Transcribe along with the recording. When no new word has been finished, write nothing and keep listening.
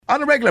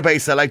On a regular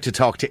basis, I like to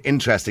talk to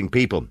interesting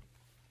people.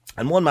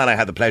 And one man I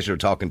had the pleasure of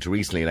talking to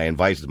recently, and I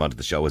invited him onto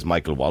the show, is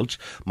Michael Walsh.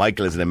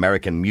 Michael is an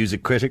American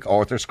music critic,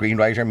 author,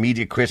 screenwriter,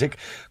 media critic,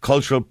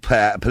 cultural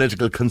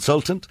political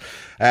consultant.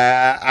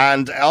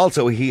 And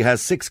also he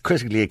has 6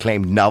 critically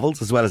acclaimed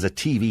novels, as well as a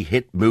TV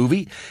hit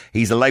movie.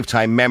 He's a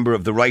lifetime member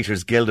of the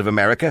Writers Guild of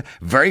America,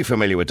 very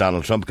familiar with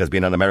Donald Trump because he's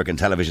been on American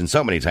television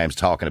so many times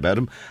talking about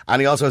him.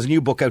 And he also has a new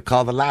book out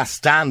called The Last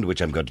Stand,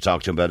 which I'm going to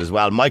talk to him about as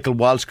well. Michael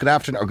Walsh, good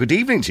afternoon, or good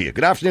evening to you.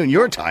 Good afternoon,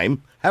 your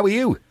time. How are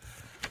you?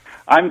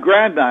 I'm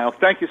grand, Niall.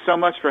 Thank you so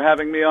much for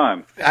having me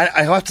on.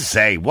 I have to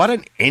say, what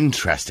an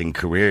interesting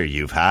career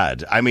you've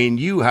had. I mean,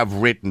 you have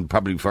written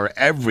probably for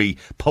every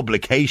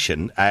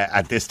publication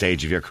at this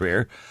stage of your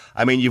career.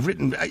 I mean, you've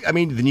written,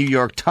 the New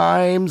York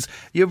Times,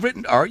 you've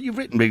written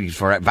really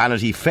for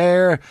Vanity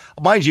Fair.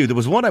 Mind you, there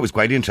was one I was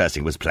quite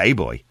interesting, was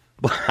Playboy.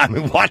 I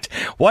mean, what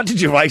did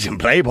you write in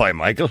Playboy,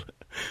 Michael?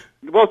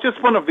 Well,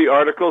 just one of the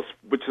articles,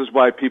 which is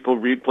why people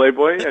read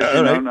Playboy, as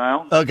you know,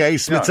 Niall. Okay,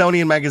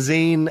 Smithsonian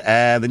Magazine,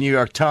 the New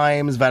York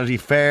Times, Vanity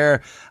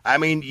Fair. I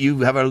mean,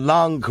 you have a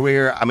long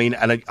career. I mean,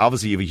 and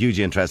obviously you have a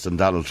huge interest in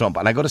Donald Trump.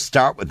 And I got to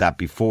start with that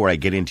before I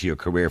get into your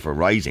career for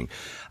writing.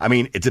 I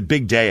mean, it's a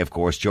big day, of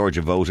course.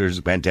 Georgia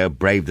voters went out,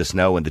 braved the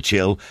snow and the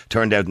chill,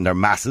 turned out in their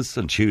masses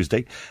on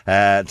Tuesday,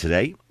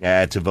 today,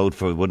 to vote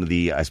for one of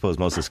the, I suppose,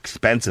 most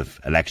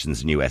expensive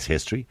elections in US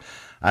history.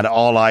 And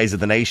all eyes of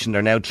the nation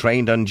are now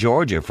trained on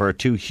Georgia for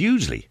 2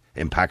 hugely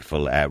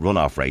impactful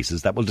runoff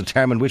races that will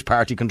determine which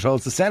party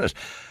controls the Senate.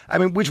 I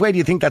mean, which way do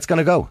you think that's going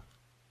to go?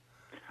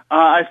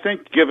 I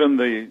think given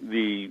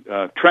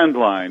the trend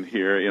line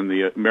here in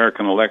the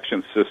American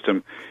election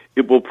system,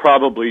 it will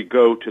probably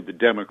go to the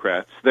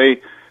Democrats.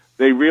 They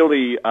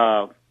really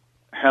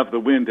have the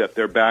wind at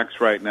their backs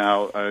right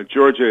now.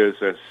 Georgia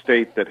is a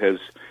state that has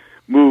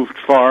moved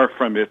far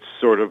from its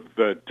sort of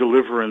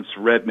deliverance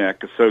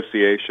redneck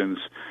associations.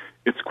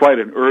 It's quite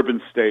an urban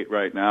state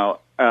right now.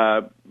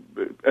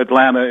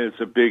 Atlanta is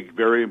a big,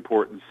 very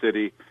important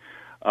city.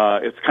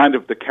 It's kind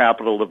of the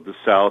capital of the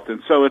South,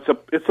 and so it's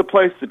a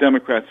place the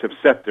Democrats have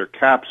set their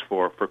caps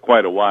for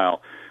quite a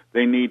while.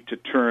 They need to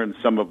turn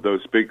some of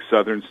those big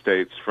southern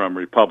states from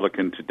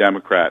Republican to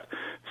Democrat,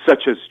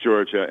 such as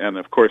Georgia, and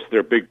of course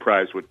their big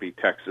prize would be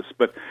Texas.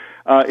 But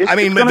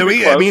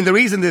the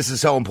reason this is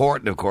so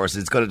important, of course,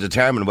 it's going to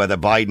determine whether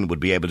Biden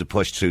would be able to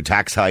push through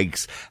tax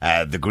hikes,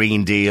 the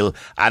Green Deal,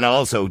 and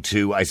also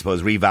to, I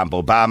suppose, revamp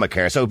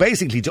Obamacare. So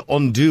basically, to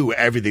undo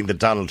everything that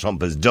Donald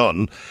Trump has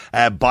done,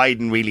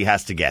 Biden really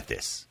has to get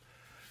this.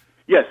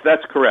 Yes,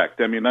 that's correct.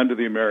 I mean, under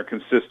the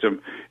American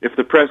system, if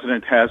the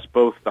president has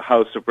both the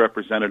House of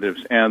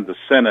Representatives and the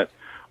Senate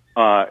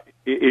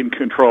in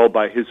control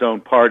by his own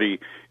party,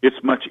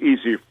 it's much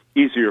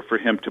easier for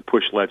him to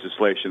push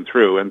legislation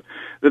through. And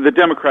the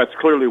Democrats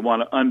clearly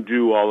want to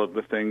undo all of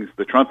the things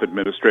the Trump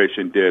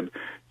administration did,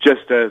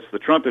 just as the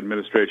Trump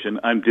administration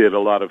undid a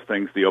lot of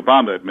things the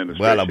Obama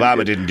administration Well,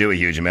 Obama didn't do a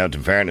huge amount,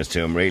 in fairness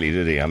to him, really,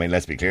 did he? I mean,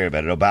 let's be clear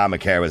about it.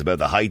 Obamacare was about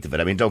the height of it.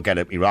 I mean, don't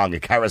get me wrong, a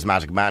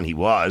charismatic man he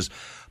was.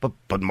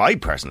 But my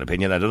personal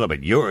opinion, I don't know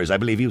about yours, I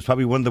believe he was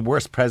probably one of the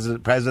worst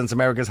presidents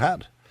America's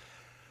had.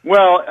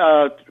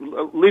 Well,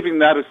 leaving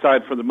that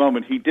aside for the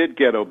moment, he did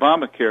get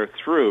Obamacare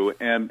through,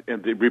 and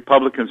the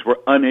Republicans were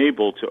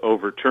unable to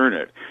overturn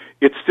it.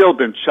 It's still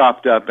been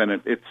chopped up,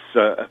 and it's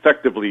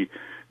effectively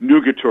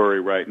nugatory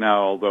right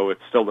now, although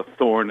it's still a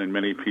thorn in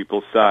many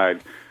people's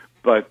side.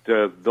 But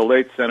the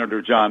late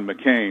Senator John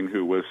McCain,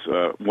 who was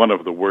one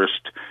of the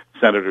worst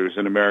senators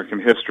in American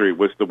history,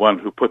 was the one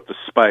who put the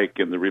spike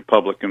in the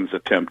Republicans'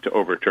 attempt to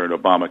overturn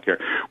Obamacare.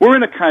 We're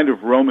in a kind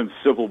of Roman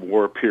Civil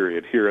War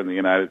period here in the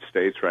United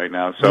States right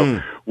now.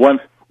 So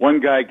one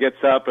guy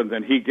gets up, and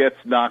then he gets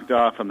knocked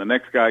off, and the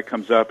next guy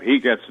comes up, he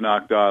gets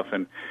knocked off,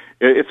 and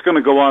it's going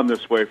to go on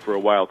this way for a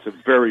while. It's a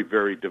very,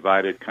 very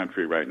divided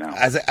country right now.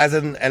 As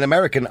an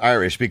American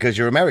Irish, because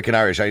you're American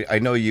Irish, I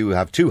know you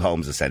have 2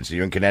 homes essentially.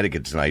 You're in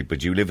Connecticut tonight,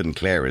 but you live in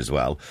Clare as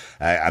well,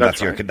 and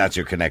that's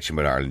your connection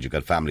with Ireland. You've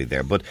got family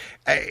there. But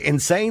in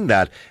saying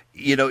that,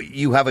 you know,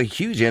 you have a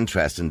huge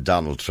interest in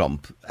Donald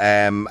Trump.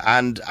 And,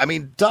 I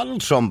mean,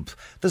 Donald Trump,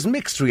 there's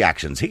mixed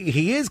reactions.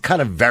 He is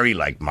kind of very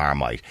like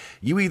Marmite.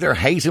 You either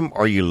hate him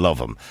or you love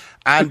him.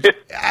 And,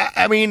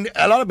 I mean,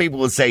 a lot of people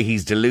will say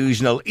he's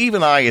delusional.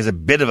 Even I, as a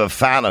bit of a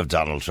fan of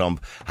Donald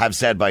Trump, have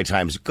said by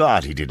times,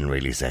 God, he didn't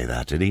really say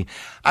that, did he?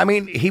 I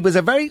mean, he was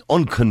a very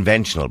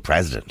unconventional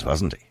president,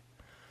 wasn't he?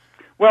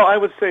 Well, I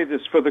would say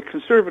this. For the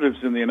conservatives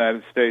in the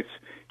United States,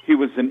 he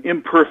was an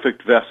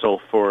imperfect vessel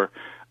for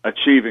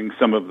achieving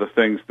some of the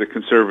things the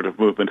conservative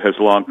movement has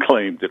long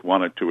claimed it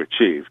wanted to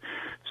achieve.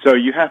 So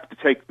you have to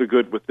take the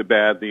good with the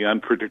bad, the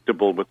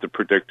unpredictable with the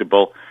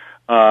predictable.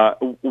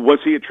 Was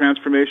he a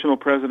transformational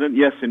president?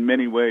 Yes, in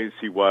many ways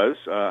he was.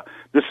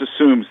 This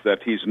assumes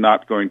that he's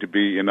not going to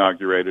be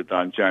inaugurated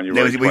on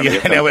January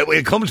 20th.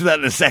 We'll come to that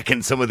in a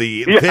second, some of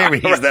the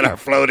theories that are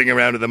floating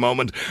around at the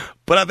moment.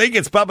 But I think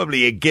it's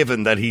probably a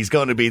given that he's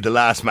going to be the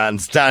last man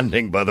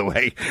standing, by the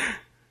way.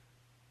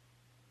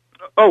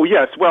 Oh,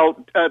 yes.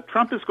 Well,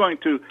 Trump is going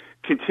to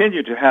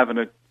continue to have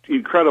an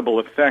incredible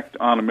effect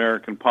on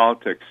American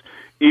politics,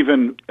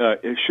 even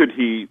should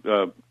he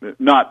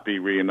not be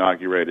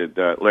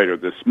reinaugurated later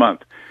this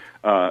month.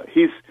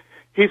 He's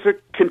a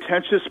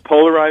contentious,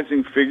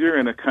 polarizing figure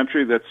in a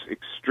country that's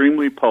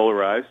extremely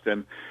polarized,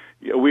 and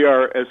we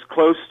are in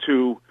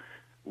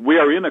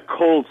a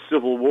cold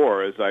civil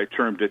war, as I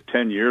termed it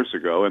 10 years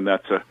ago, and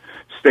that's a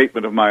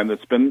statement of mine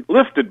that's been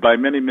lifted by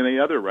many, many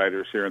other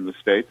writers here in the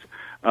States.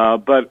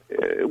 But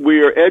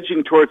we are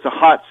edging towards a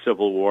hot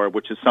civil war,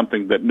 which is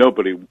something that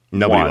nobody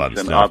wants.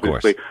 And no,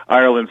 obviously,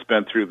 Ireland's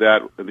been through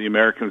that. The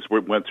Americans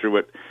went through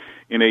it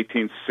in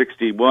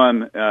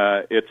 1861.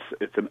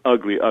 It's an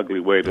ugly, ugly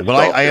way to.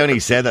 Well, I only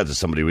said that to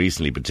somebody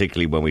recently,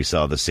 particularly when we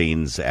saw the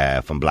scenes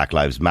from Black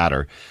Lives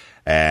Matter.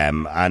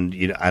 And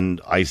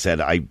I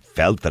said I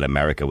felt that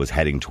America was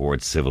heading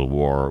towards civil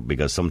war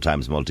because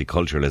sometimes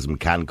multiculturalism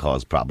can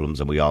cause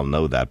problems, and we all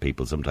know that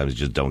people sometimes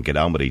just don't get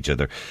on with each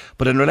other.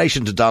 But in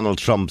relation to Donald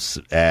Trump's,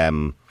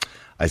 I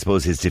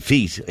suppose his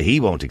defeat, he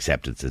won't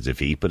accept it as a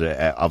defeat, but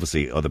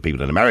obviously other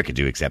people in America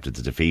do accept it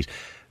as a defeat.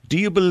 Do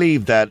you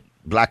believe that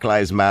Black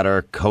Lives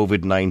Matter,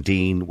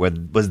 COVID-19,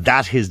 was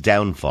that his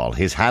downfall,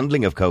 his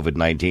handling of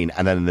COVID-19,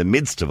 and then in the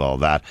midst of all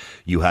that,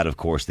 you had, of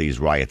course, these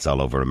riots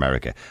all over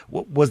America.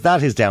 Was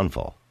that his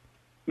downfall?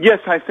 Yes,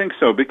 I think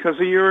so, because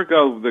a year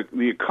ago,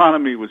 the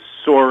economy was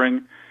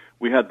soaring.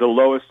 We had the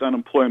lowest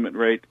unemployment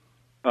rate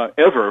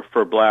ever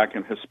for Black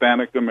and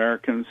Hispanic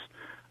Americans.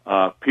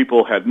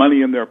 People had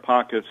money in their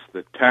pockets.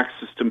 The tax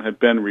system had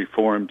been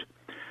reformed.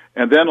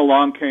 And then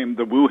along came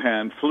the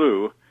Wuhan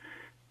flu.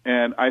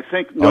 And I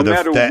think no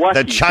matter what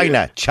the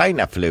China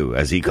flu,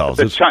 as he calls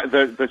it.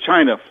 The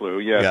China flu,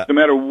 yes. Yeah. No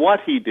matter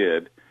what he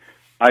did,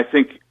 I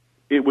think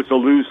it was a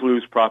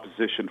lose-lose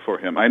proposition for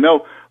him. I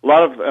know a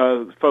lot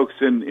of folks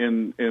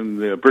in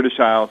the British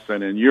Isles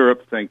and in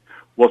Europe think,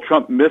 well,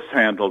 Trump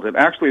mishandled it.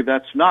 Actually,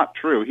 that's not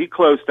true. He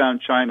closed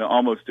down China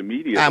almost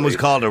immediately. And was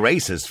called a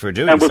racist for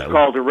doing so. And was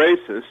called a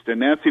racist.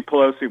 And Nancy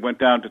Pelosi went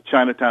down to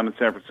Chinatown in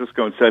San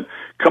Francisco and said,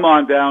 come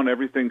on down,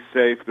 everything's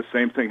safe. The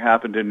same thing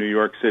happened in New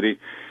York City.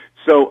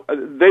 So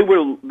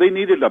they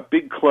needed a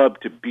big club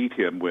to beat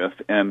him with,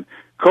 and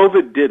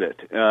COVID did it.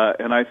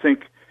 And I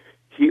think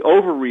he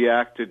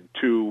overreacted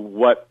to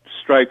what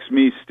strikes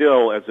me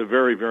still as a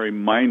very, very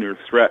minor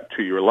threat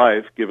to your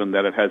life, given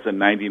that it has a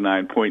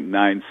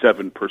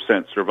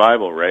 99.97%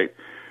 survival rate.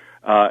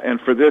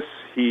 And for this,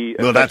 he...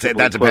 Well, that's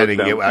depending...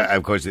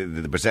 of course,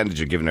 the percentage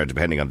you're given are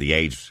depending on the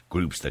age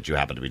groups that you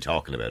happen to be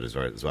talking about as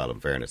well,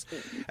 in fairness.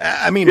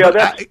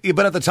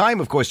 But at the time,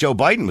 of course, Joe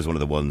Biden was one of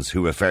the ones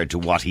who referred to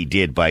what he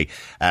did by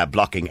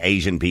blocking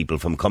Asian people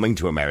from coming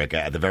to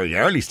America at the very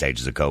early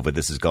stages of COVID.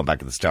 This has gone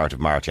back at the start of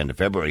March, end of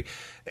February.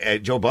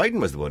 Joe Biden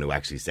was the one who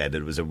actually said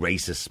that it was a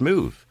racist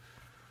move.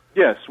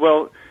 Yes,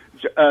 well...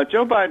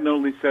 Joe Biden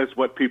only says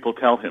what people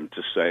tell him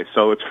to say,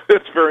 so it's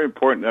very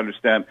important to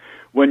understand.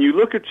 When you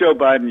look at Joe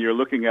Biden, you're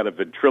looking at a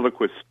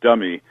ventriloquist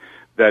dummy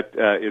that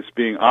is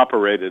being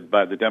operated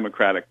by the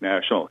Democratic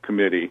National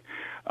Committee.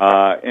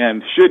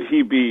 And should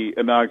he be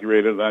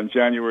inaugurated on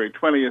January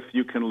 20th,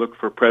 you can look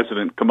for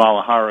President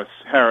Kamala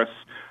Harris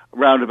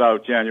around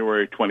about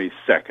January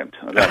 22nd.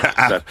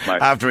 That's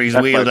after he's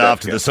wheeled off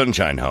to the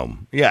Sunshine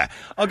Home. Yeah.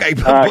 Okay.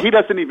 He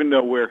doesn't even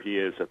know where he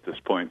is at this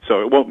point,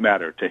 so it won't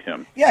matter to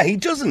him. Yeah, he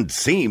doesn't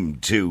seem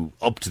to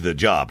up to the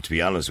job, to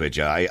be honest with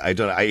you.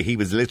 He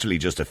was literally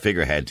just a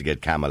figurehead to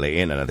get Kamala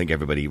in, and I think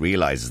everybody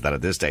realizes that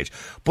at this stage.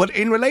 But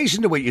in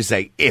relation to what you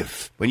say,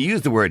 when you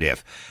use the word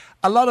if,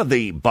 a lot of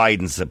the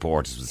Biden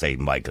supporters would say,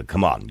 Michael,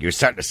 come on, you're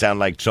starting to sound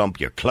like Trump.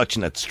 You're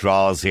clutching at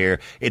straws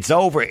here. It's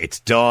over. It's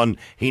done.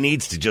 He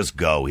needs to just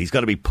go. He's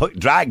going to be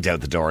dragged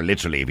out the door,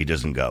 literally, if he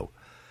doesn't go.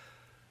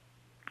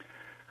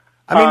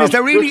 I mean, is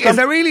there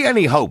really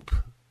any hope?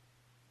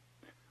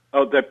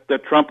 Oh,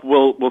 that Trump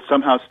will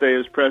somehow stay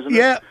as president?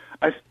 Yeah.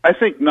 I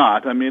think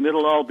not. I mean,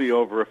 it'll all be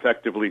over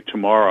effectively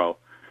tomorrow.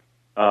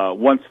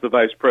 Once the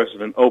vice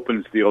president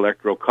opens the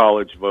Electoral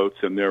College votes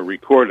and they're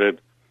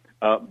recorded,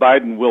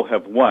 Biden will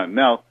have won.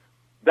 Now,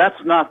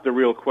 that's not the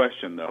real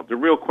question, though. The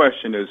real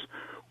question is,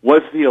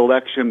 was the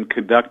election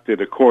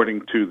conducted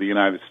according to the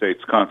United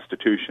States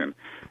Constitution?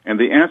 And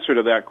the answer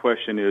to that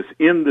question is,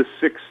 in the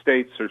 6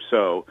 states or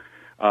so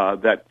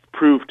that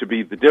proved to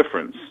be the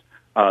difference,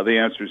 the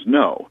answer is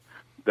no,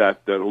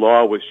 that the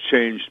law was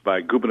changed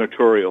by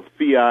gubernatorial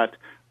fiat,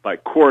 by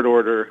court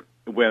order,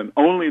 when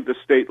only the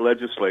state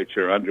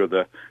legislature under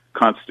the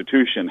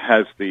Constitution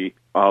has the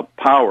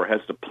power,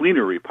 has the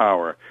plenary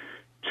power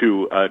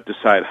to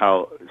decide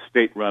how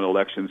state-run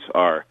elections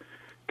are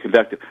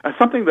conducted.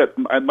 Something that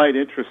might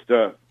interest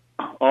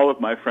all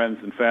of my friends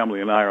and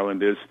family in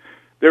Ireland is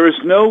there is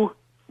no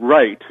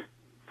right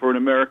for an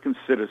American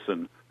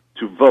citizen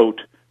to vote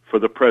for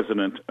the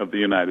President of the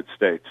United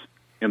States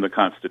in the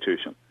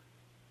Constitution.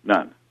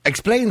 None.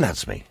 Explain that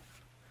to me.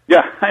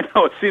 Yeah, I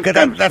know. It seems kind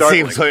of that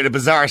startling. seems like a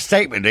bizarre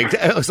statement.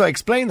 So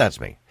explain that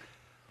to me.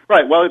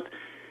 Right. Well,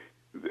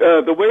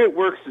 the way it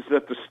works is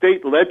that the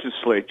state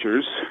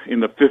legislatures in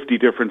the 50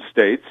 different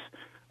states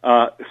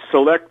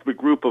select the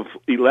group of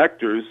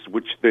electors,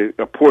 which they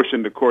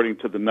apportioned according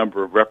to the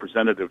number of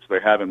representatives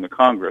they have in the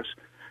Congress,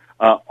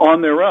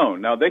 on their own.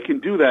 Now, they can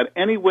do that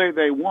any way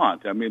they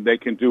want. I mean, they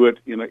can do it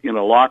in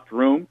a locked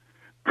room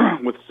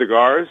with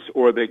cigars,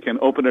 or they can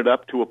open it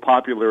up to a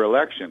popular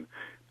election.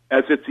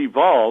 As it's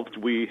evolved,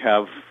 we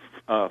have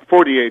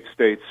 48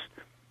 states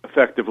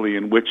effectively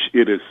in which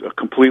it is a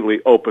completely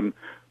open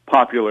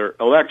popular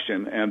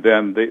election, and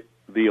then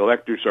the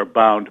electors are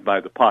bound by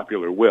the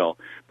popular will.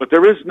 But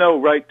there is no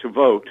right to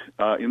vote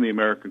in the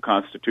American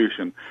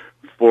Constitution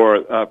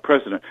for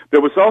president.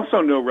 There was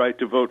also no right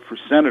to vote for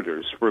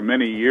senators for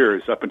many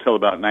years, up until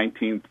about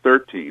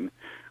 1913,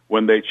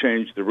 when they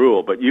changed the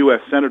rule. But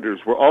U.S. senators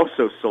were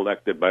also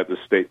selected by the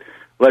state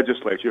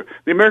legislature.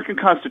 The American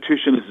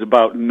Constitution is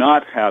about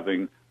not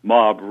having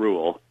mob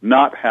rule,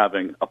 not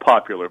having a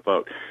popular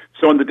vote.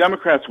 So when the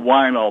Democrats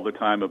whine all the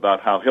time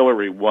about how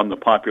Hillary won the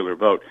popular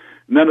vote,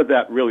 none of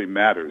that really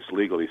matters,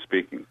 legally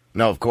speaking.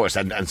 No, of course,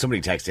 and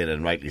somebody texted,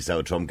 and rightly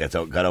so, Trump got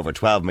over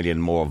 12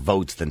 million more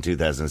votes than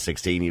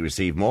 2016. He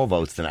received more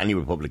votes than any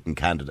Republican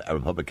candidate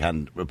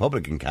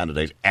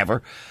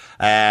ever,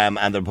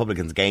 and the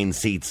Republicans gained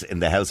seats in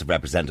the House of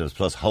Representatives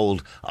plus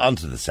hold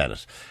onto the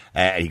Senate.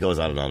 He goes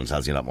on and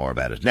tells you a lot more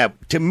about it. Now,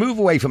 to move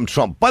away from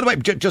Trump, by the way,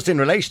 just in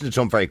relation to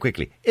Trump very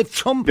quickly, if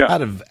Trump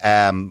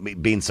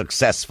had been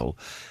successful,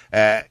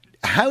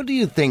 how do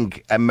you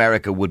think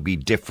America would be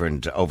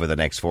different over the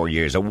next 4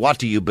 years? Or what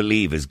do you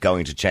believe is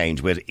going to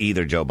change with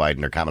either Joe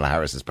Biden or Kamala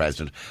Harris as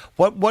president?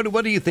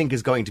 What do you think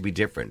is going to be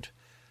different?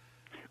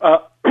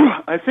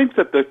 I think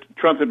that the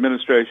Trump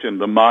administration,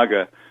 the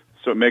MAGA,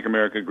 so Make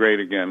America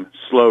Great Again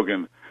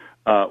slogan,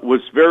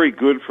 was very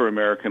good for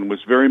America and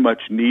was very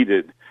much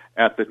needed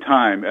at the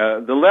time.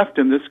 The left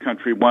in this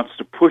country wants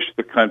to push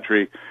the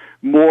country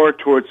more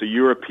towards a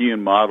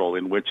European model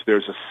in which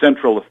there's a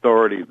central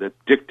authority that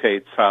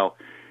dictates how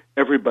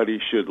everybody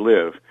should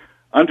live.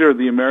 Under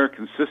the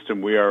American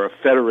system, we are a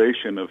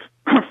federation of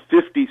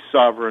 50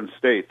 sovereign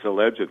states,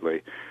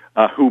 allegedly,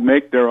 who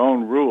make their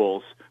own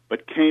rules,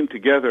 but came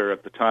together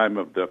at the time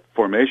of the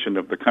formation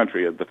of the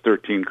country, of the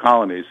 13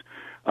 colonies,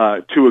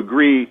 to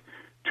agree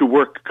to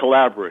work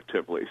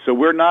collaboratively. So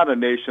we're not a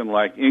nation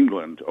like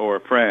England or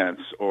France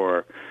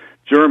or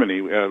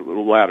Germany,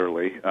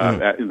 latterly,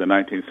 in the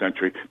 19th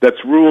century,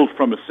 that's ruled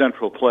from a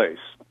central place.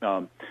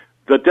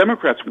 The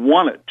Democrats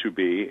want it to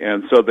be,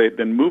 and so they've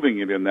been moving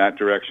it in that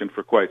direction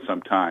for quite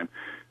some time.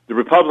 The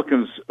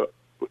Republicans,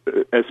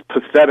 as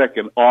pathetic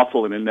and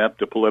awful and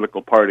inept a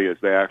political party as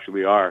they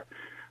actually are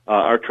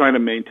trying to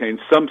maintain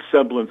some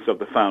semblance of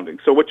the founding.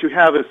 So what you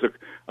have is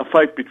a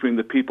fight between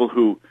the people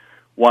who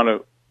want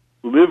to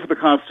live the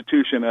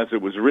Constitution as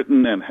it was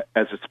written and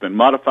as it's been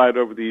modified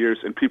over the years,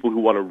 and people who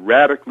want to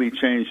radically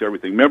change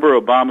everything. Remember,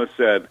 Obama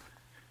said,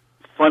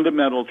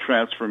 fundamental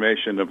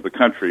transformation of the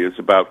country is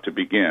about to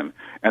begin.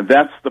 And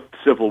that's the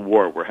civil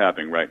war we're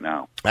having right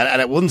now. And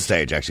at one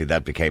stage, actually,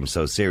 that became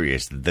so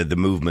serious, the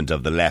movement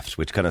of the left,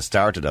 which kind of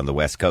started on the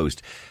West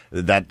Coast,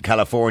 that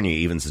California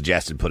even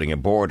suggested putting a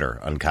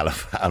border on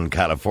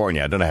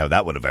California. I don't know how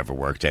that would have ever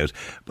worked out,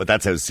 but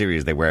that's how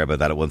serious they were about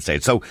that at one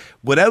stage. So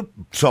without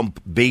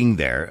Trump being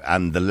there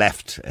and the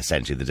left,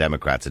 essentially the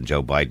Democrats and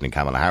Joe Biden and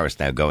Kamala Harris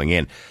now going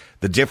in,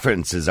 the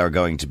differences are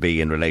going to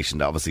be in relation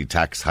to, obviously,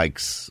 tax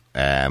hikes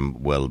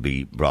will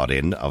be brought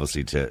in,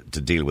 obviously, to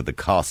deal with the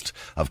cost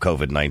of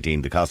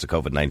COVID-19. The cost of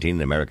COVID-19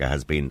 in America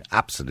has been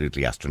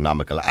absolutely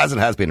astronomical, as it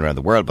has been around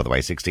the world, by the way,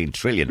 $16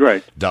 trillion.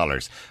 Right.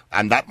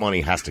 And that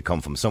money has to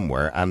come from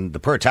somewhere. And the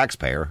poor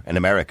taxpayer in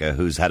America,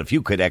 who's had a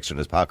few quid extra in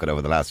his pocket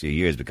over the last few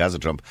years because of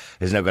Trump,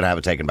 is now going to have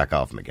it taken back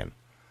off him again.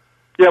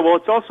 Yeah, well,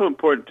 it's also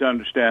important to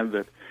understand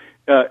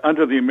that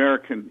under the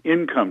American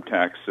income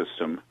tax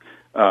system,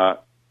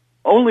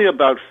 only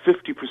about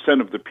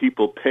 50% of the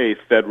people pay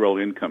federal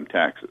income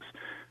taxes.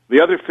 The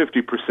other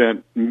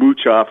 50%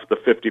 mooch off the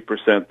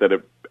 50% that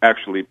are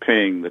actually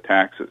paying the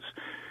taxes.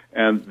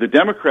 And the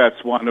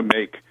Democrats want to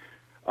make,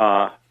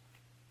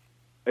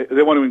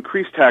 they want to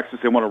increase taxes,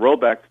 they want to roll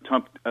back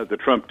the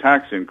Trump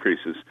tax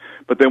increases,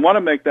 but they want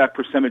to make that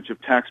percentage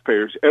of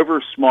taxpayers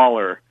ever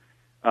smaller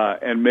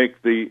and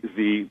make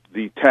the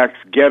tax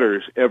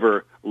getters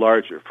ever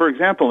larger. For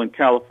example, in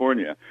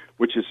California,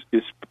 which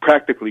is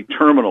practically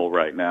terminal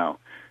right now,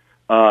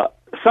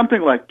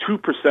 something like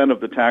 2% of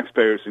the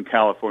taxpayers in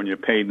California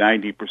pay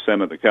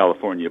 90% of the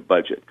California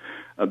budget.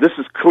 This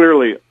is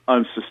clearly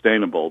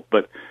unsustainable,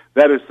 but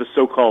that is the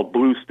so-called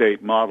blue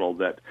state model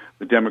that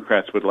the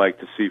Democrats would like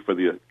to see for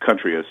the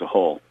country as a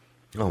whole.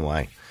 Oh,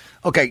 my.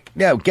 Okay,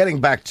 now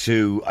getting back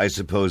to, I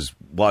suppose,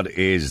 what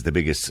is the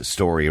biggest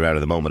story around at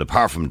the moment,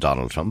 apart from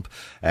Donald Trump,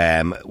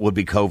 would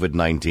be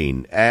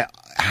COVID-19.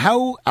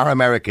 How are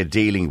America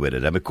dealing with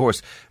it? And of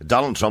course,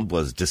 Donald Trump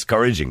was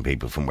discouraging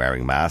people from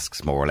wearing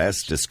masks, more or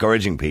less,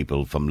 discouraging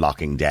people from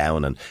locking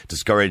down and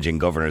discouraging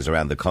governors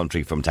around the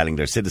country from telling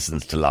their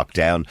citizens to lock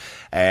down.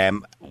 I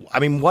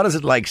mean, what is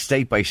it like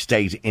state by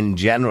state in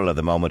general at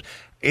the moment?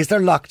 Is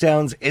there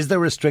lockdowns? Is there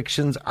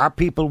restrictions? Are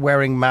people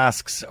wearing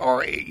masks?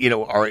 Or,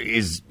 or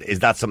is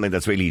that something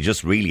that's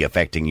really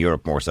affecting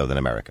Europe more so than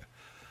America?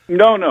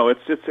 No,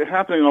 it's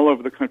happening all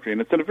over the country.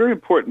 And it's a very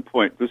important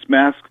point, this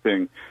mask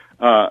thing.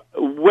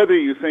 Whether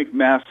you think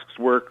masks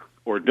work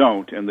or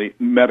don't, and the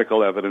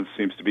medical evidence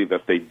seems to be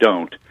that they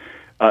don't,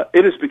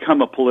 it has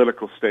become a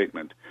political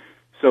statement.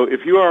 So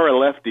if you are a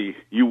lefty,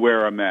 you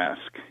wear a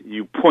mask.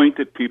 You point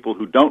at people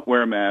who don't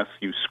wear masks.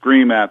 You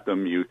scream at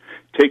them. You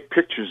take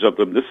pictures of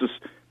them. This is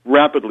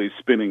rapidly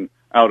spinning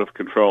out of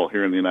control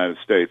here in the United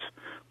States.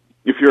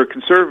 If you're a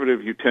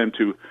conservative, you tend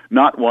to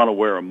not want to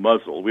wear a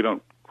muzzle. We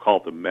don't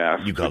call them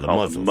masks. You call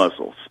them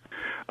muzzles.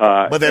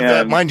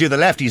 But mind you, the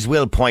lefties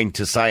will point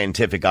to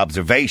scientific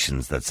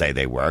observations that say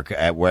they work,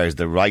 whereas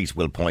the right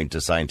will point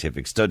to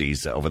scientific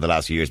studies over the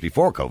last few years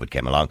before COVID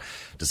came along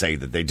to say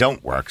that they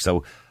don't work.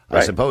 So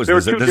I suppose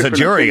there's a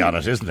jury on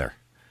it, isn't there?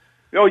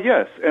 Oh,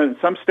 yes, and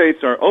some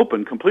states are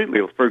open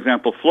completely. For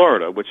example,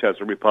 Florida, which has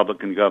a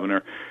Republican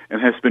governor and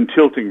has been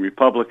tilting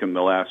Republican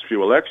the last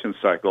few election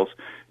cycles,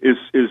 is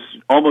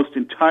almost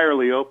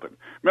entirely open.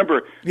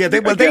 Remember,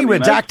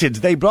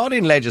 they brought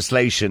in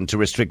legislation to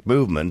restrict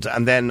movement,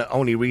 and then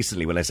only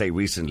recently, when I say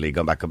recently,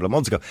 going back a couple of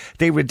months ago,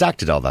 they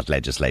redacted all that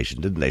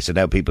legislation, didn't they? So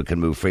now people can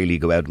move freely,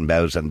 go out and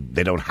about, and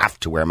they don't have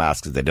to wear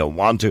masks if they don't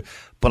want to.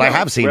 But I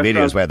have seen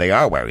videos where they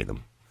are wearing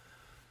them.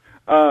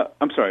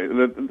 I'm sorry.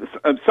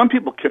 Some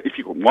people, if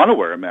you want to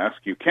wear a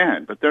mask, you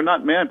can, but they're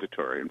not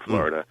mandatory in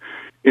Florida,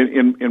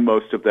 in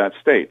most of that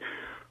state.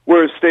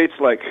 Whereas states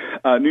like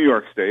New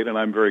York State, and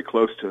I'm very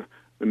close to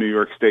the New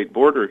York State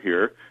border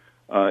here,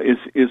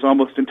 is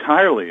almost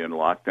entirely in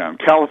lockdown.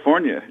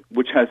 California,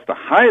 which has the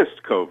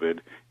highest COVID,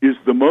 is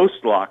the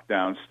most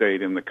lockdown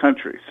state in the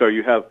country. So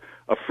you have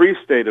a free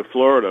state of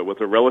Florida with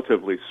a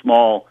relatively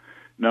small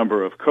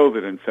number of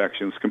COVID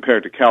infections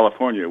compared to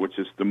California, which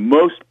is the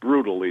most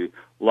brutally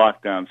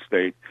locked down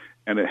state,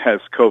 and it has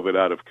COVID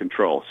out of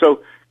control.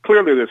 So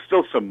clearly there's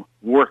still some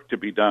work to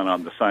be done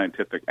on the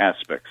scientific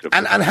aspects of it.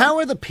 And how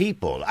are the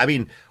people? I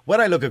mean, when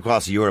I look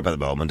across Europe at the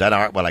moment, and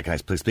I can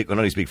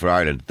only speak for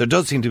Ireland, there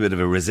does seem to be a bit of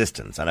a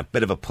resistance and a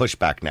bit of a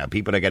pushback now.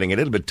 People are getting a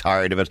little bit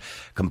tired of it,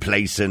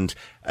 complacent,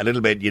 a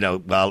little bit,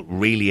 well,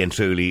 really and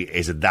truly,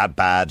 is it that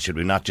bad? Should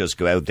we not just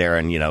go out there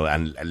and,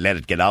 and let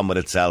it get on with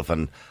itself,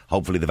 and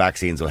hopefully the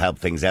vaccines will help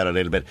things out a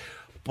little bit?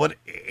 But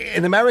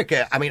in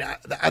America, I mean,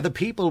 are the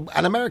people,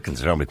 and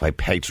Americans are normally quite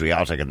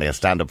patriotic and they'll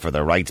stand up for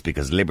their rights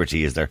because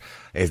liberty is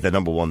the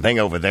number one thing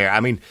over there.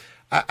 I mean,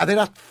 are they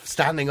not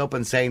standing up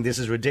and saying this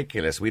is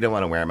ridiculous? We don't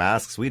want to wear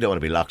masks. We don't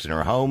want to be locked in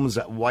our homes.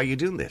 Why are you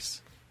doing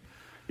this?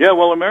 Yeah,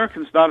 well,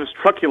 Americans not as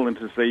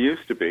truculent as they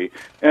used to be.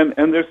 And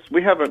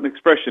we have an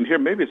expression here,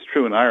 maybe it's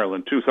true in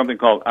Ireland too, something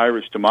called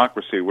Irish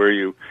democracy, where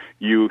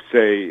you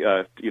say,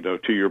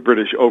 to your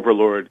British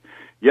overlord,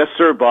 yes,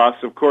 sir, boss,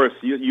 of course,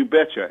 you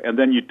betcha, and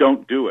then you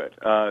don't do it.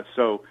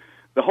 So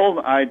the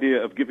whole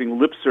idea of giving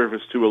lip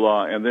service to a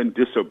law and then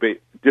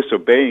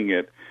disobeying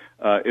it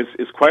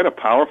is quite a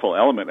powerful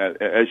element,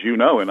 as you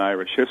know, in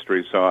Irish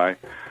history. So I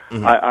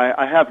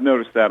have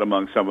noticed that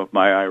among some of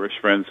my Irish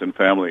friends and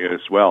family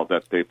as well,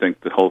 that they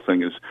think the whole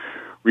thing is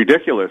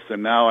ridiculous.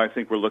 And now I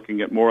think we're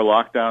looking at more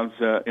lockdowns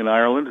in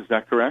Ireland. Is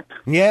that correct?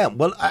 Yeah,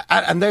 well,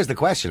 and there's the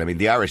question. I mean,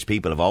 the Irish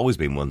people have always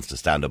been ones to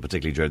stand up,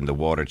 particularly during the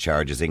water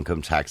charges,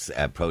 income tax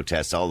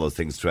protests, all those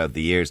things throughout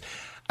the years.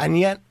 And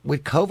yet,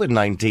 with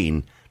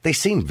COVID-19, they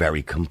seem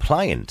very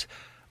compliant.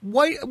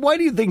 Why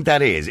do you think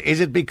that is?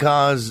 Is it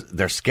because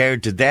they're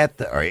scared to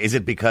death, or is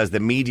it because the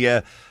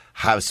media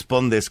have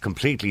spun this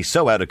completely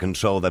so out of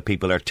control that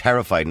people are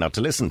terrified not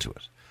to listen to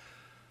it?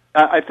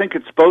 I think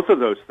it's both of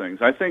those things.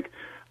 I think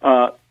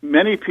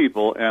many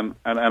people, and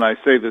I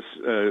say this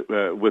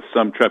with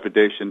some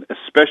trepidation,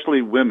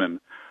 especially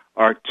women,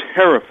 are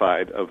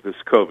terrified of this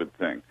COVID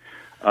thing.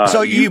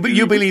 So you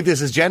believe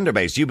this is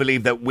gender-based? You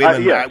believe that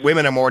women yes.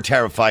 Women are more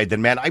terrified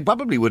than men? I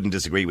probably wouldn't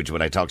disagree with you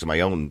when I talk to my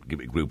own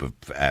group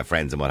of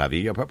friends and what have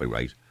you. You're probably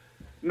right.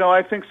 No,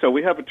 I think so.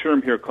 We have a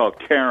term here called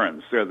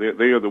Karens. They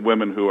are the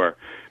women who are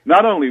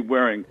not only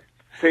wearing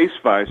face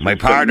visors. My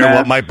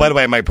partner, by the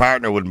way, my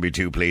partner wouldn't be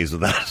too pleased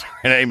with that.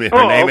 Her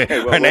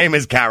name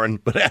is Karen,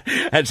 but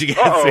and she gets.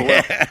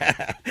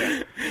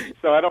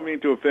 So I don't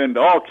mean to offend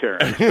all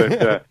Karens,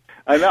 but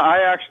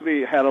I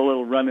actually had a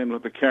little run-in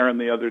with a Karen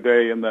the other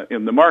day in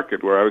the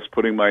market where I was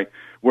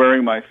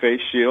wearing my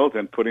face shield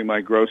and putting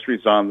my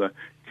groceries on the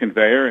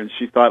conveyor, and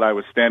she thought I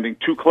was standing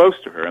too close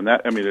to her, and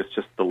it's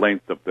just the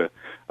length of the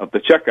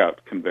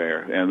checkout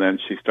conveyor, and then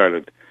she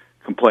started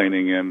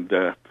complaining, and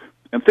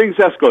things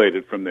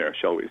escalated from there,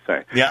 shall we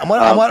say. Yeah, and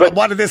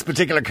what did this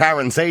particular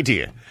Karen say to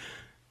you?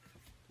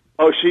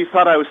 Oh, she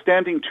thought I was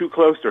standing too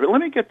close to her.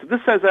 Let me get to this.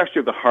 Is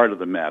actually the heart of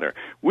the matter.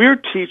 We're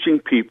teaching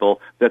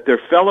people that their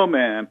fellow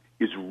man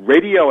is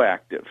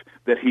radioactive,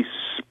 that he's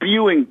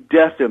spewing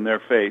death in their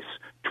face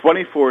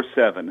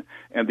 24/7,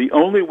 and the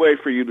only way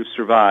for you to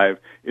survive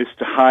is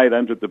to hide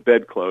under the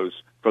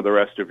bedclothes for the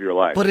rest of your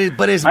life. But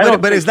is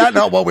that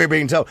not what we're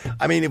being told?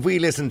 I mean, if we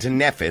listen to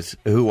NPHET,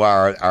 who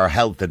are our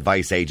health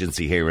advice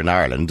agency here in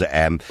Ireland,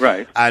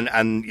 right, and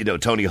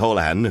Tony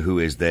Holohan, who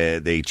is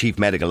the chief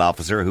medical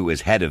officer, who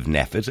is head of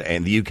NPHET.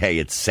 In the UK,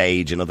 it's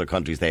SAGE. In other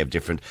countries, they have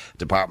different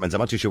departments. I'm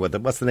not too sure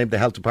what's the name of the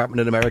health department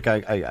in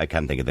America. I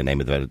can't think of the name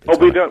of it.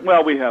 We don't.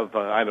 Well, we have.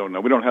 I don't know.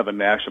 We don't have a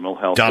national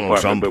health Donald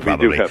department, Trump, but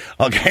probably. we do have.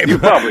 Okay, You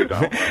probably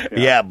don't.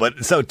 Yeah,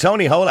 but so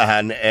Tony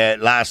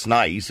Holohan last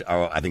night,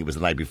 or I think it was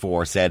the night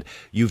before, said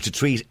you have to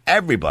treat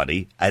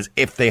everybody as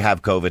if they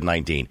have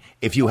COVID-19.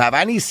 If you have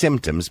any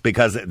symptoms,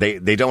 because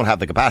they don't have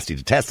the capacity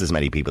to test as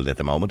many people at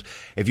the moment,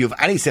 if you have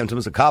any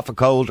symptoms, a cough, a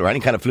cold, or any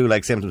kind of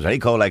flu-like symptoms, or any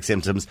cold-like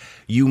symptoms,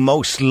 you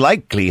most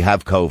likely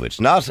have COVID.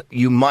 Not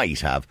you might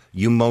have,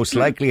 you most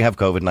likely have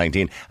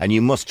COVID-19, and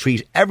you must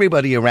treat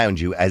everybody around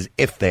you as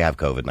if they have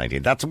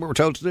COVID-19. That's what we're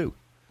told to do.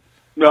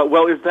 No,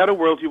 well, is that a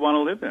world you want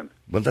to live in?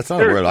 Well, that's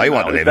not a world I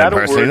want to live in,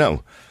 personally,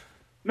 no.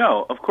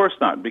 No, of course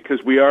not,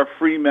 because we are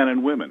free men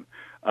and women.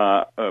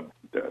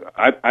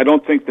 I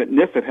don't think that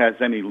NIFIT has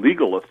any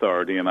legal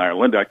authority in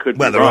Ireland. I could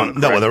be wrong.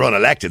 They're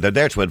unelected. They're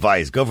there to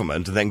advise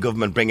government, and then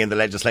government bring in the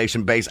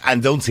legislation based,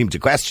 and don't seem to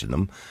question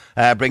them,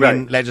 bring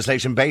in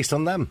legislation based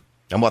on them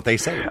and what they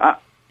say.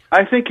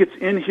 I think it's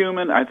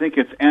inhuman. I think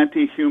it's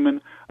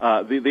anti-human.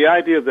 The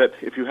idea that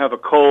if you have a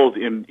cold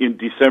in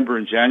December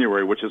and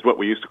January, which is what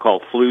we used to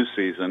call flu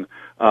season,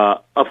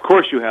 of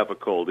course you have a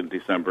cold in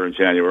December and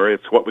January.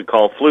 It's what we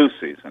call flu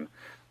season.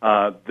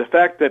 The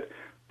fact that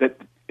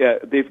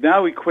they've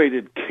now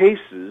equated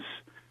cases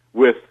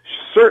with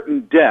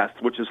certain death,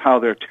 which is how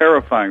they're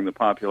terrifying the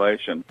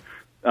population.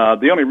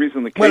 The only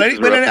reason the cases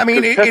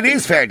it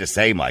is fair to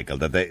say, Michael,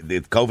 that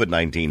the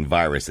COVID-19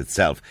 virus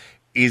itself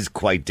is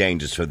quite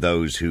dangerous for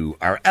those who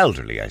are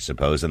elderly, I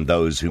suppose, and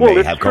those who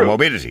may have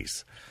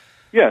comorbidities.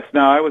 Yes.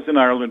 Now, I was in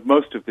Ireland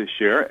most of this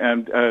year,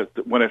 and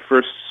when it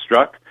first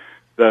struck,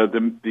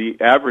 the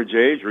average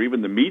age, or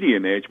even the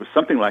median age, was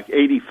something like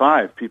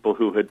 85 people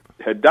who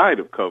had died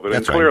of COVID.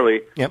 That's and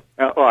clearly, Yep.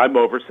 I'm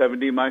over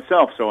 70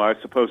 myself, so I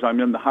suppose I'm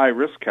in the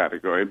high-risk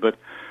category. But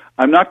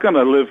I'm not going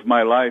to live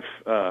my life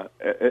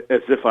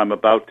as if I'm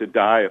about to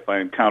die if I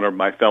encounter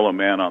my fellow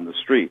man on the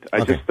street.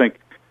 I just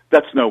think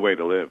that's no way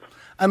to live.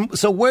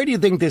 So where do you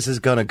think this is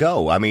going to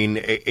go? I mean,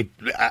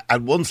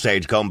 at one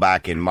stage, going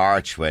back in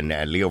March when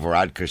Leo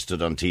Varadkar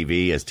stood on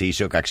TV as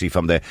Taoiseach, actually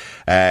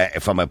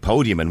from a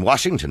podium in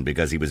Washington,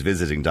 because he was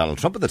visiting Donald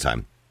Trump at the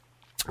time.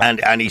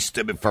 And he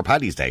stood for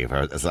Paddy's Day,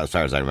 as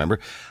far as I remember.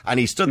 And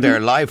he stood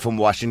there live from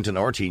Washington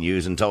RT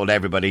News and told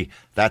everybody,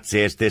 that's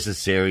it, this is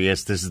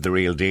serious, this is the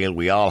real deal,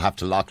 we all have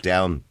to lock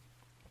down.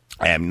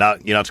 You're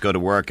not to go to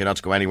work, you're not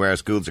to go anywhere,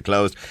 schools are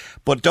closed.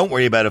 But don't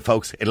worry about it,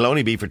 folks. It'll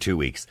only be for 2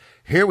 weeks.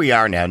 Here we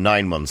are now,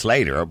 9 months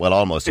later, well,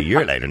 almost a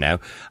year later now,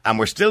 and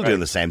we're still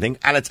doing the same thing,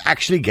 and it's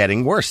actually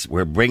getting worse.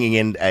 We're bringing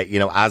in,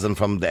 as in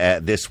from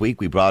this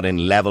week, we brought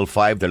in level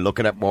 5. They're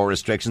looking at more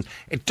restrictions.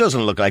 It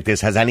doesn't look like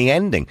this has any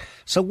ending.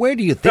 So where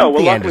do you think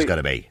the end is going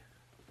to be?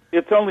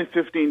 It's only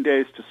 15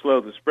 days to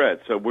slow the spread,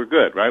 so we're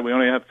good, right? We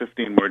only have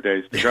 15 more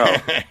days to go.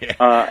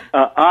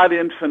 Ad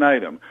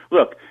infinitum.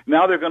 Look,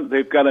 now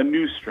they've got a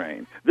new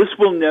strain. This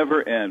will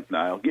never end,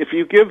 Niall. If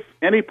you give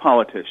any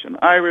politician,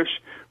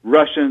 Irish,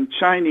 Russian,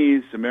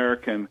 Chinese,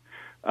 American,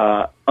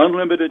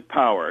 unlimited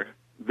power,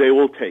 they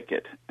will take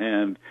it.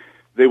 And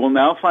they will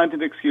now find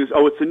an excuse.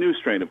 Oh, it's a new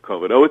strain of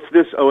COVID. Oh, it's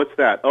this. Oh, it's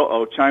that.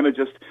 Oh, China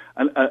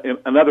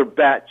another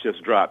bat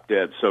just dropped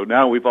dead. So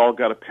now we've all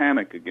got to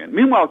panic again.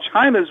 Meanwhile,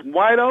 China's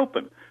wide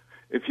open.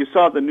 If you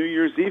saw the New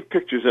Year's Eve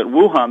pictures at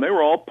Wuhan, they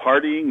were all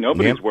partying.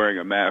 Nobody's wearing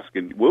a mask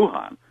in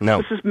Wuhan.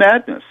 No. This is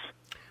madness.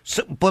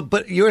 So,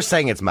 but you're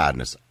saying it's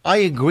madness. I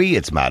agree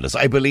it's madness.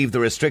 I believe the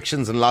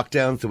restrictions and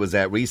lockdowns, there was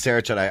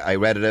research, and I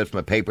read it out from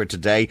a paper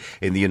today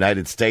in the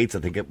United States.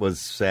 I think it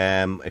was,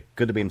 it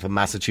could have been from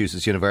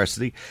Massachusetts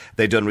University.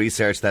 They've done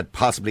research that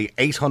possibly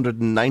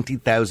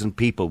 890,000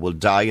 people will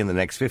die in the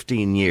next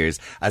 15 years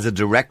as a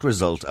direct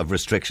result of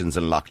restrictions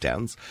and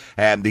lockdowns.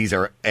 These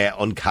are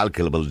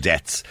incalculable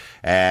deaths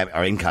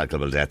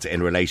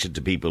in relation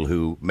to people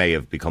who may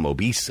have become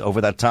obese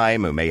over that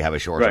time, who may have a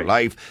shorter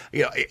life.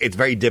 It's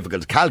very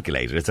difficult to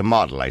calculate it. It's a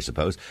model, I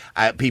suppose.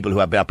 People who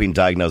have not been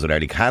diagnosed with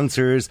early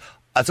cancers.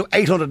 So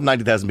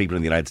 890,000 people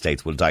in the United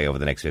States will die over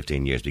the next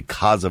 15 years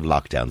because of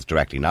lockdowns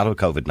directly, not of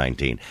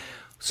COVID-19.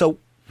 So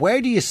where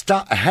do you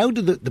stop? How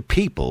do the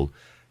people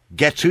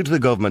get through to the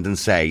government and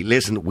say,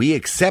 listen, we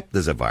accept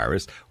there's a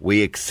virus,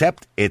 we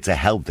accept it's a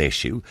health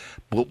issue,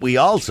 but we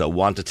also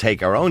want to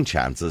take our own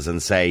chances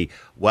and say,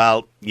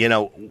 well,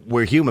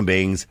 we're human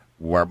beings,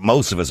 where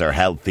most of us are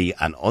healthy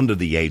and under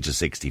the age of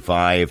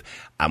 65,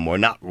 and we're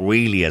not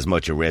really as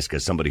much a risk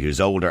as somebody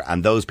who's older,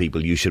 and those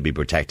people you should be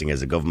protecting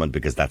as a government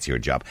because that's your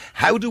job.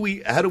 How do we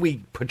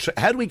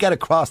get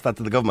across that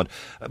to the government?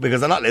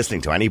 Because they're not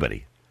listening to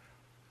anybody.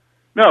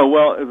 No,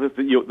 well,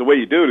 the way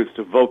you do it is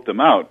to vote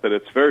them out, but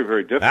it's very,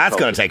 very difficult. That's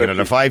going to take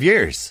another 5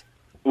 years.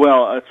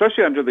 Well,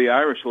 especially under the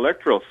Irish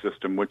electoral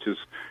system, which is,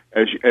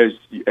 as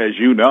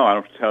you know, I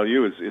don't have to tell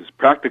you, is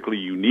practically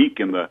unique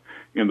in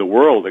the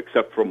world,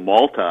 except for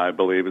Malta, I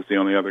believe, is the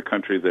only other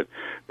country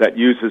that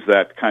uses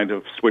that kind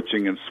of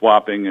switching and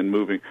swapping and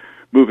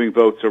moving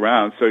votes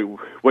around. So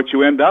what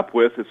you end up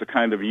with is a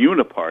kind of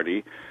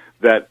uniparty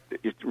that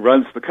it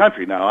runs the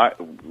country. Now,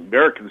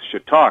 Americans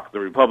should talk.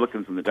 The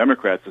Republicans and the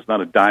Democrats, there's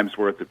not a dime's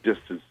worth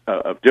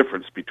of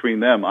difference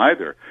between them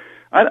either.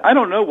 I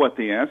don't know what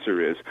the answer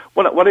is.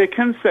 What I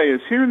can say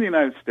is here in the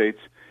United States,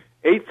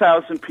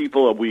 8,000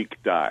 people a week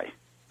die,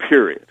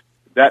 period.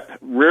 That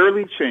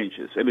rarely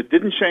changes, and it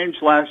didn't change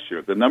last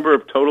year. The number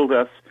of total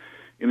deaths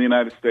in the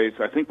United States,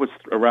 I think, was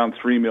around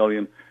 3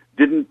 million,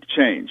 didn't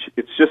change.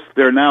 It's just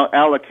they're now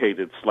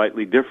allocated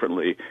slightly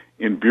differently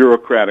in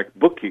bureaucratic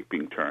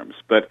bookkeeping terms.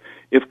 But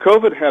if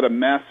COVID had a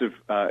massive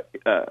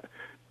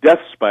death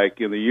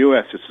spike in the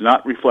U.S., it's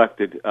not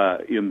reflected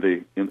in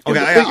the figures.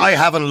 I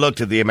haven't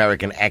looked at the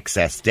American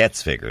excess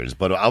deaths figures,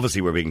 but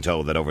obviously we're being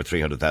told that over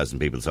 300,000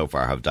 people so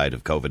far have died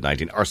of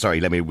COVID-19. Or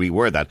sorry, let me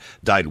reword that,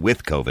 died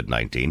with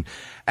COVID-19.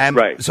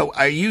 Right. So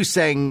are you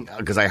saying,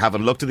 because I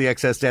haven't looked at the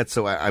excess deaths,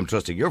 so I'm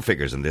trusting your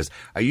figures in this,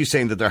 are you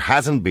saying that there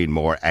hasn't been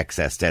more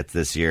excess deaths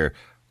this year?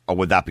 Or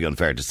would that be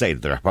unfair to say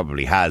that there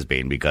probably has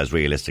been, because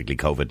realistically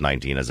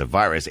COVID-19 as a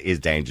virus is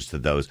dangerous to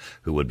those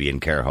who would be in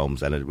care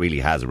homes, and it really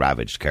has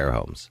ravaged care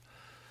homes?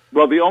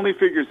 Well, the only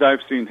figures I've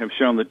seen have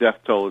shown the death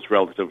toll is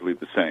relatively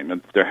the same,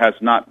 and there has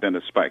not been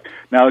a spike.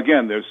 Now,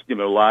 again, there's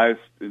lies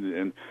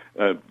and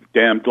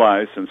damned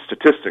lies and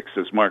statistics,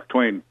 as Mark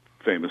Twain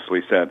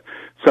famously said.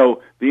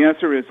 So the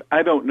answer is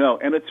I don't know,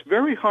 and it's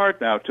very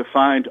hard now to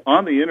find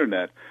on the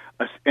internet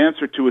an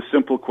answer to a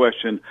simple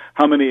question: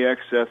 how many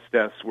excess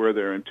deaths were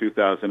there in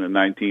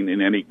 2019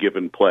 in any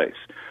given place?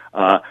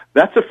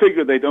 That's a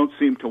figure they don't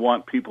seem to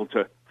want people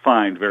to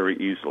find very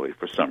easily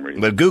for some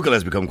reason. Well, Google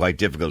has become quite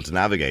difficult to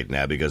navigate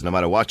now, because no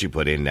matter what you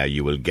put in now,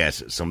 you will get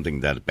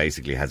something that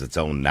basically has its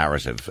own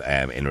narrative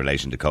in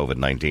relation to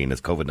COVID-19, as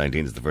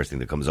COVID-19 is the first thing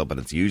that comes up, and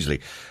it's usually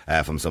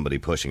from somebody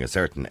pushing a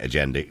certain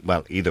agenda,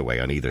 well, either way,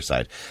 on either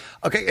side.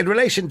 Okay, in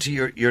relation to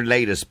your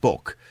latest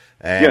book, yes.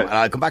 And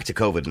I'll come back to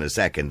COVID in a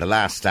second. The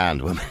Last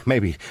Stand. Well,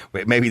 maybe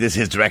this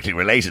is directly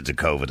related to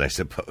COVID, I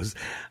suppose.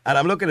 And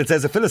I'm looking, it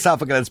says, a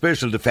philosophical and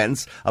spiritual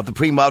defence of the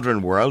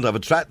pre-modern world, of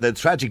the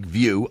tragic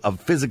view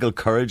of physical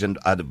courage and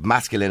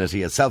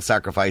masculinity as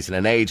self-sacrifice in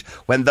an age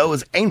when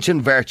those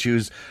ancient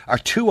virtues are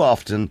too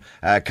often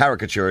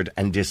caricatured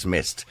and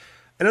dismissed.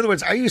 In other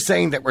words, are you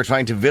saying that we're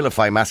trying to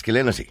vilify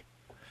masculinity?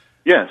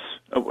 Yes,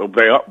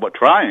 they are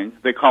trying.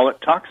 They call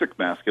it toxic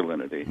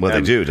masculinity. Well,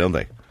 they do, don't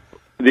they?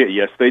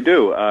 Yes, they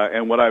do.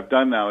 And what I've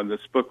done now in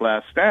this book,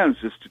 Last Stands,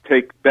 is to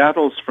take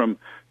battles from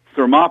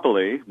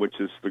Thermopylae, which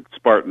is the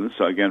Spartans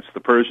against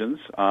the Persians,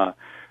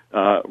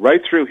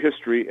 right through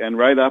history and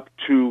right up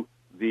to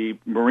the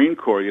Marine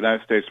Corps,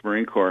 United States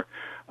Marine Corps,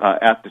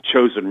 at the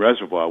Chosin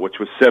Reservoir, which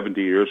was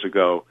 70 years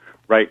ago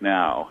right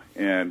now.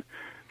 And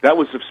that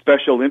was of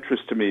special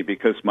interest to me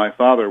because my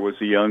father was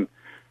a young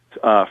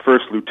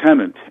first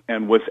lieutenant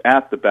and was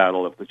at the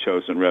Battle of the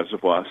Chosin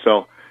Reservoir.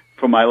 So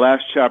for my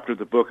last chapter of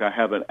the book, I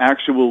have an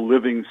actual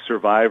living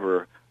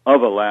survivor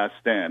of a last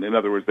stand. In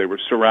other words, they were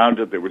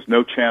surrounded. There was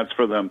no chance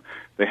for them.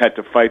 They had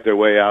to fight their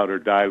way out or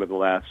die to the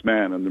last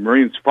man. And the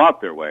Marines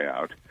fought their way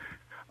out.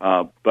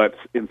 But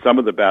in some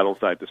of the battles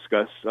I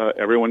discuss,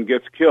 everyone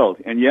gets killed.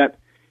 And yet,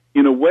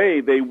 in a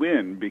way, they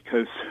win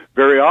because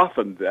very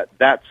often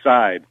that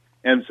side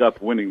ends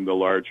up winning the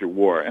larger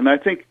war. And I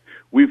think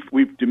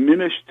we've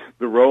diminished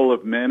the role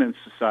of men in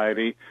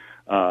society.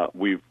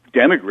 We've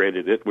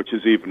denigrated it, which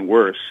is even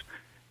worse.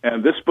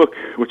 And this book,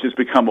 which has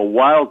become a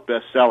wild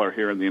bestseller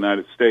here in the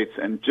United States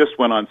and just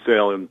went on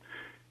sale in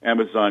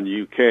Amazon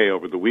UK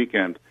over the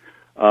weekend,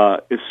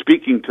 is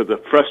speaking to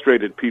the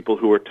frustrated people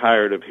who are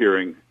tired of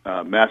hearing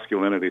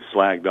masculinity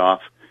slagged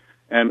off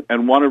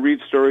and want to read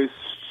stories.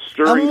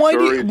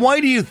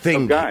 Why do you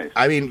think? Guys.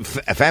 I mean,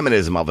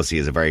 feminism obviously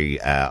is a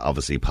very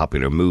obviously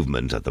popular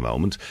movement at the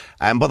moment.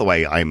 And by the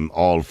way, I'm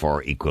all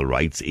for equal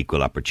rights,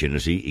 equal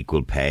opportunity,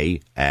 equal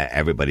pay.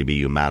 Everybody, be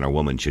you man or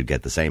woman, should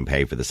get the same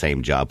pay for the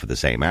same job for the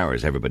same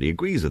hours. Everybody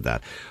agrees with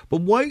that. But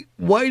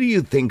why do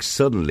you think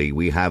suddenly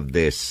we have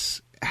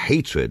this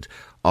hatred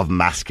of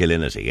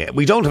masculinity?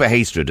 We don't have a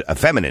hatred of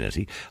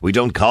femininity. We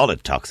don't call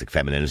it toxic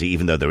femininity,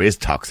 even though there is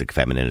toxic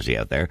femininity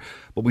out there.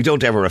 But we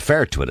don't ever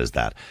refer to it as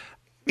that.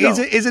 No.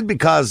 Is it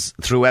because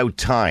throughout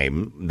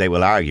time they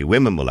will argue,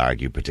 women will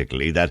argue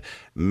particularly, that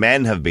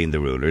men have been the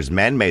rulers,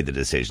 men made the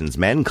decisions,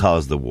 men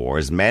caused the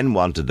wars, men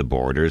wanted the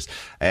borders,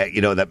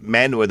 that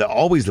men were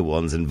always the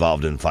ones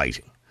involved in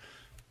fighting?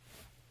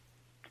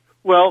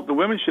 Well, the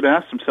women should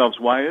ask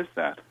themselves, why is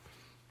that?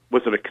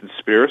 Was it a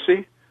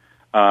conspiracy?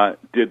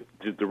 Did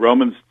the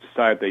Romans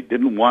decide they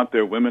didn't want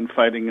their women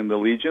fighting in the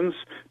legions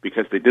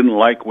because they didn't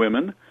like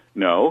women?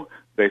 No.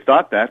 They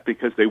thought that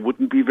because they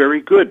wouldn't be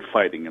very good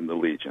fighting in the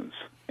legions.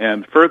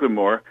 And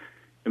furthermore,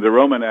 the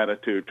Roman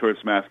attitude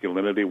towards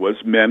masculinity was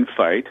men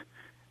fight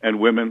and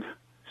women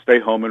stay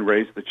home and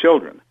raise the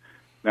children.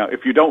 Now,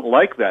 if you don't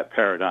like that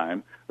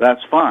paradigm,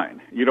 that's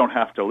fine. You don't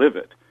have to live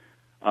it.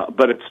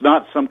 But it's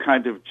not some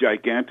kind of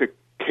gigantic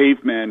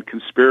caveman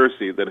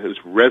conspiracy that has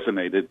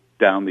resonated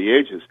down the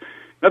ages.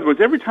 In other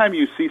words, every time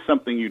you see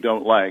something you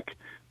don't like,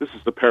 this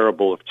is the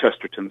parable of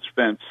Chesterton's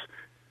fence,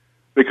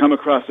 they come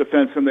across a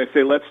fence and they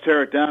say, let's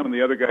tear it down. And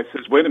the other guy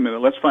says, wait a minute,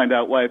 let's find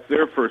out why it's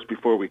there first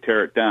before we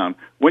tear it down.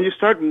 When you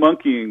start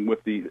monkeying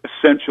with the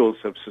essentials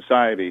of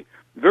society,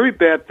 very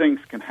bad things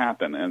can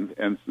happen.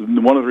 And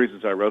one of the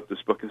reasons I wrote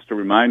this book is to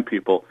remind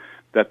people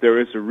that there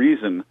is a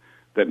reason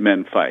that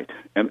men fight.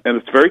 And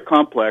it's very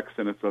complex,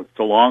 and it's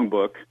a long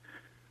book.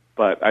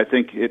 But I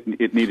think it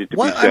needed to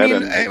be said.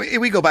 If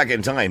we go back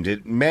in time,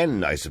 did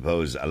men, I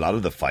suppose, a lot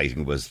of the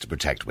fighting was to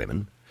protect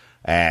women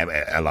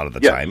a lot of the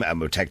time and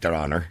protect their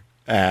honour.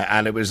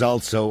 And it was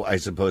also, I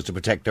suppose, to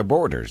protect their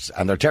borders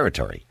and their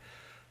territory.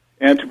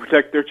 And to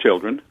protect their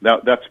children. Now,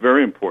 that's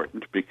very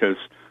important because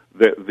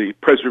the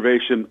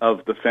preservation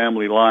of the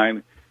family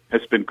line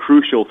has been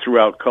crucial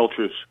throughout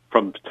cultures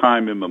from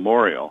time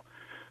immemorial.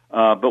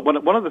 But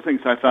one of the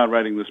things I found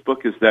writing this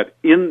book is that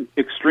in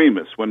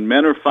extremis, when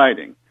men are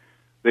fighting,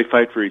 they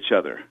fight for each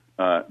other.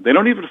 They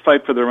don't even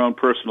fight for their own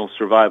personal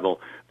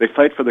survival. They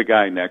fight for the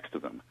guy next to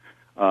them.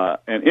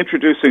 And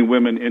introducing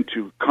women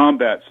into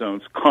combat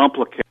zones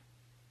complicates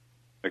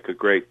a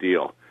great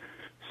deal.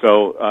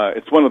 So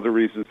it's one of the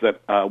reasons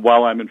that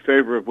while I'm in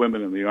favor of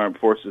women in the armed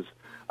forces,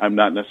 I'm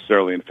not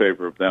necessarily in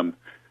favor of them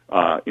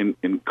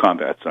in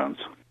combat zones.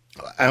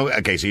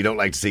 Okay, so you don't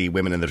like to see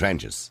women in the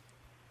trenches?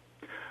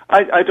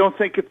 I don't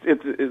think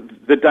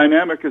the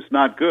dynamic is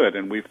not good,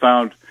 and we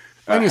found...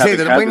 When you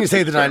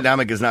say the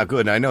dynamic is not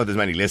good, and I know there's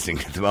many listening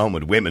at the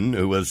moment, women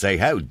who will say,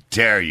 "How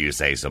dare you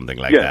say something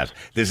like that?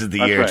 This is the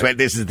year. Right.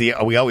 This is the.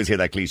 We always hear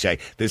that cliche.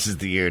 This is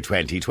the year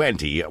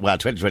 2020. Well,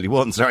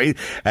 2021. Sorry,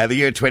 the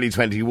year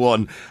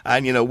 2021.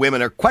 And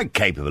women are quite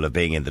capable of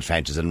being in the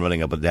trenches and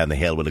running up and down the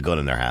hill with a gun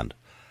in their hand.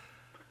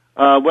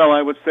 Well,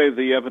 I would say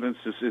the evidence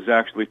is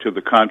actually to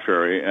the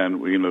contrary, and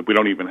we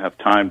don't even have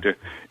time to,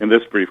 in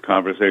this brief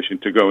conversation,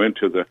 to go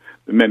into the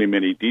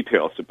many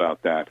details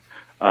about that.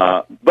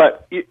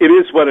 But it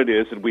is what it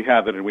is, and we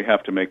have it, and we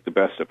have to make the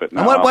best of it.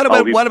 Now, what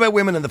about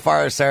women in the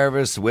fire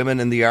service,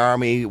 women in the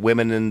army,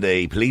 women in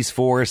the police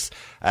force?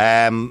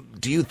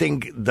 Do you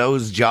think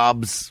those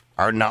jobs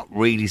are not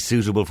really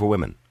suitable for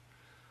women?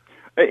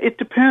 It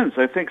depends.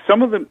 I think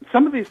some of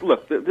these.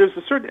 Look, there's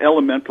a certain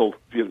elemental,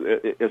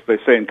 as they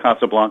say in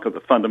Casablanca,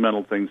 the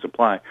fundamental things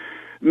apply.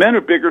 Men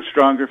are bigger,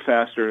 stronger,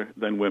 faster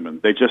than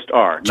women. They just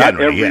are.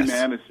 Generally, not every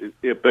man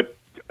is, but.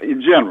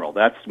 In general,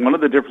 that's one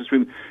of the differences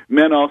between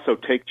men. Also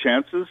take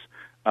chances.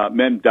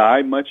 Men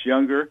die much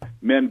younger.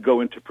 Men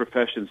go into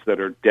professions that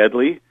are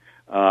deadly.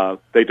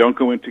 They don't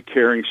go into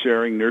caring,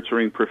 sharing,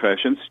 nurturing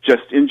professions.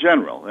 Just in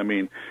general, I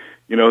mean,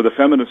 the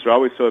feminists are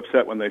always so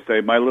upset when they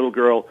say my little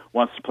girl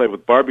wants to play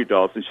with Barbie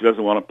dolls and she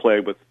doesn't want to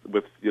play with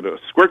a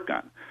squirt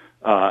gun.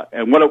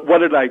 And what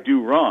did I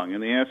do wrong?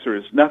 And the answer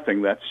is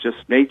nothing. That's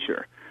just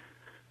nature.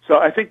 So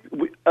I think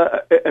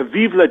a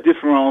vive la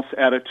différence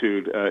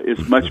attitude is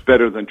much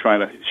better than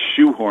trying to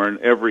shoehorn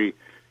every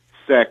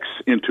sex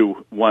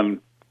into one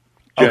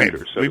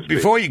gender. Okay,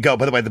 before you go,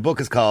 by the way, the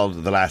book is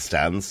called The Last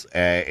Stands.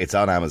 It's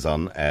on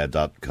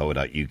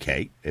Amazon.co.uk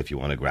if you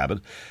want to grab it,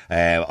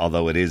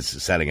 although it is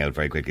selling out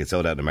very quickly. It's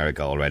sold out in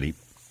America already,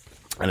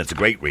 and it's a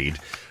great read.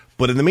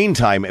 But in the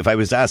meantime, if I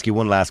was to ask you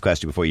one last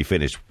question before you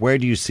finish, where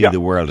do you see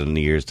the world in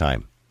a year's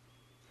time?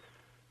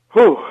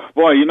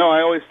 Boy,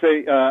 I always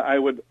say I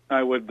would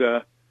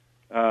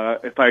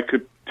if I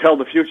could tell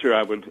the future,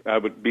 I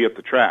would be at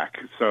the track.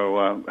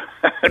 So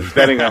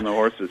betting on the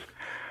horses.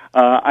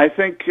 I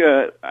think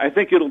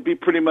it'll be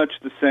pretty much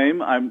the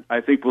same.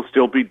 I think we'll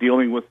still be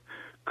dealing with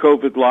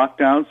COVID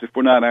lockdowns if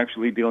we're not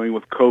actually dealing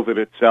with COVID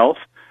itself.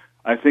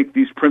 I think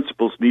these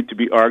principles need to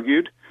be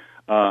argued.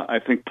 I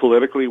think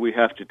politically we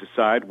have to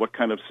decide what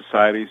kind of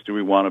societies do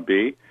we want to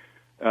be.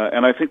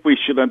 And I think we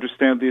should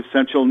understand the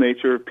essential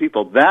nature of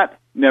people. That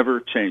never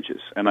changes.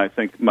 And I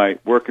think my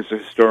work as a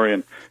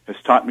historian has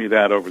taught me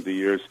that over the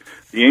years.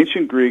 The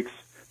ancient Greeks,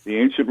 the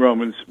ancient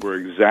Romans were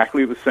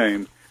exactly the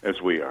same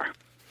as we are.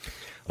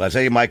 Well, I'll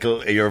tell you,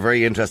 Michael, you're a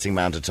very interesting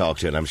man to talk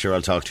to, and I'm sure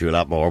I'll talk to you a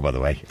lot more, by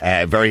the way.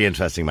 Very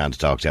interesting man to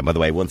talk to. And by the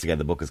way, once again,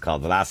 the book is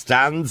called The Last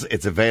Stands.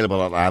 It's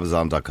available on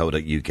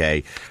Amazon.co.uk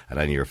and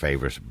on your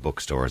favourite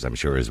bookstores, I'm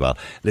sure, as well.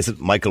 Listen,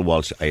 Michael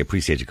Walsh, I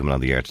appreciate you coming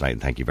on the air tonight,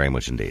 and thank you very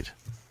much indeed.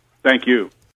 Thank you.